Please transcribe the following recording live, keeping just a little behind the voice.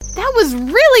was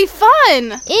really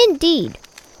fun! Indeed.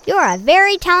 You're a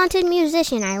very talented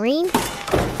musician, Irene.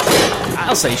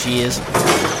 I'll say she is.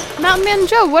 Mountain Man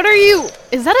Joe, what are you...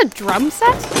 Is that a drum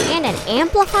set? And an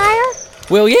amplifier?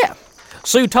 Well, yeah.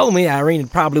 Sue told me Irene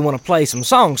would probably want to play some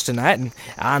songs tonight, and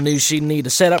I knew she'd need a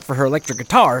setup for her electric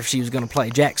guitar if she was going to play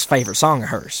Jack's favorite song of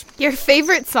hers. Your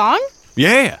favorite song?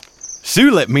 Yeah. Sue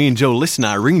let me and Joe listen to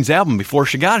Irene's album before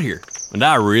she got here, and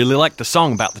I really liked the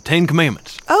song about the 10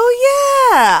 Commandments. Oh,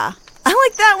 yeah. I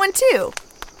like that one, too.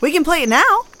 We can play it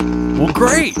now. Well,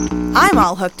 great. I'm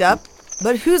all hooked up,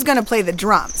 but who's gonna play the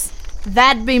drums?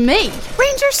 That'd be me.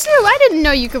 Ranger Sue, I didn't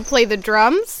know you could play the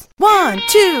drums. 1,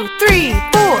 2, 3,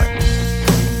 4.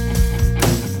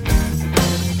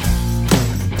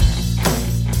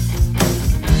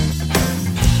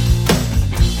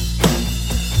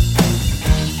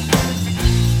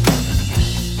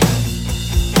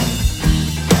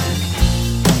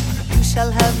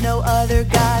 Shall have no other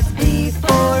gods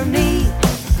before me,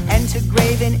 and to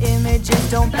graven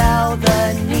images don't bow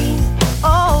the knee.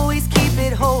 Always keep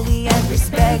it holy and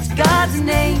respect God's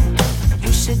name.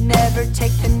 You should never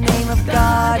take the name of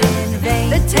God in vain.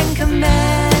 The 10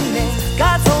 Commandments,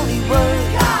 God's holy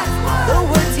word, the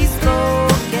words He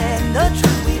spoken, the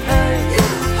truth we've heard.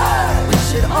 We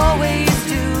should always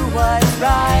do what's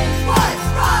right,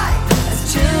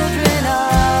 as children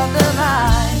of the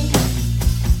light.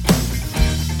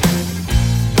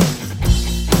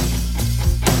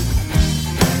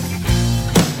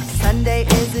 Sunday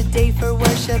is a day for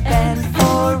worship and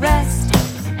for rest.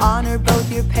 Honor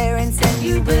both your parents and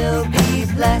you will be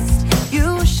blessed.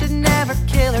 You should never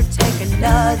kill or take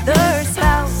another's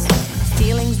house.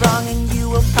 Stealing's wrong and you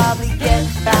will probably get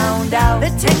found out.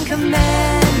 The 10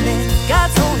 Commandments,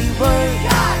 God's holy word,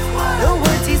 the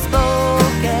words He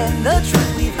spoken, the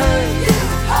truth we've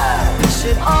heard. We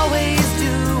should always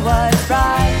do what's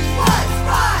right,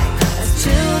 as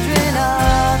children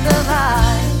of the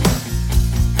light.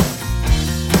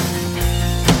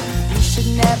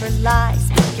 Should never lie,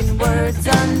 speaking words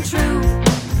untrue.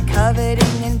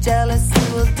 Coveting and jealousy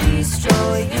will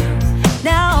destroy you.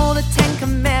 Now the 10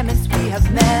 Commandments we have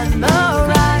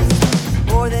memorized.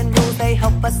 More than rules, they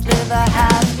help us live a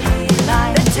happy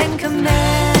life. The 10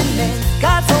 Commandments,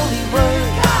 God's holy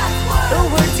word, the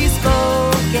words He's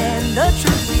spoken, the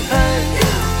truth we've heard.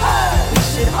 We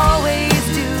should always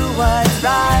do what's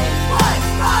right,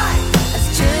 as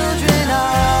children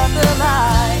of the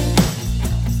light.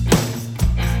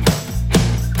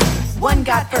 1,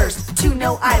 God first. 2,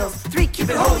 no idols. 3, keep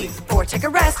it holy. 4, take a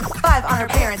rest. 5, honor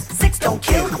parents. 6, don't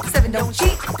kill. 7, don't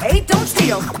cheat. 8, don't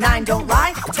steal. 9, don't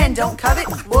lie. 10, don't covet.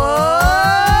 Whoa!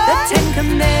 The 10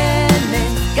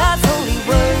 Commandments, God's holy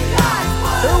word,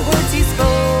 the words He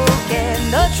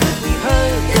spoken, the truth we've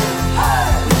heard.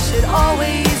 We should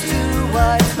always do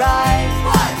what's right,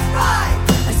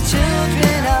 as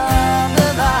children of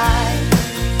the light.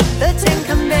 The 10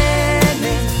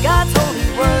 Commandments, God's holy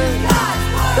word,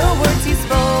 the words He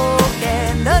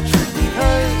spoken, the truth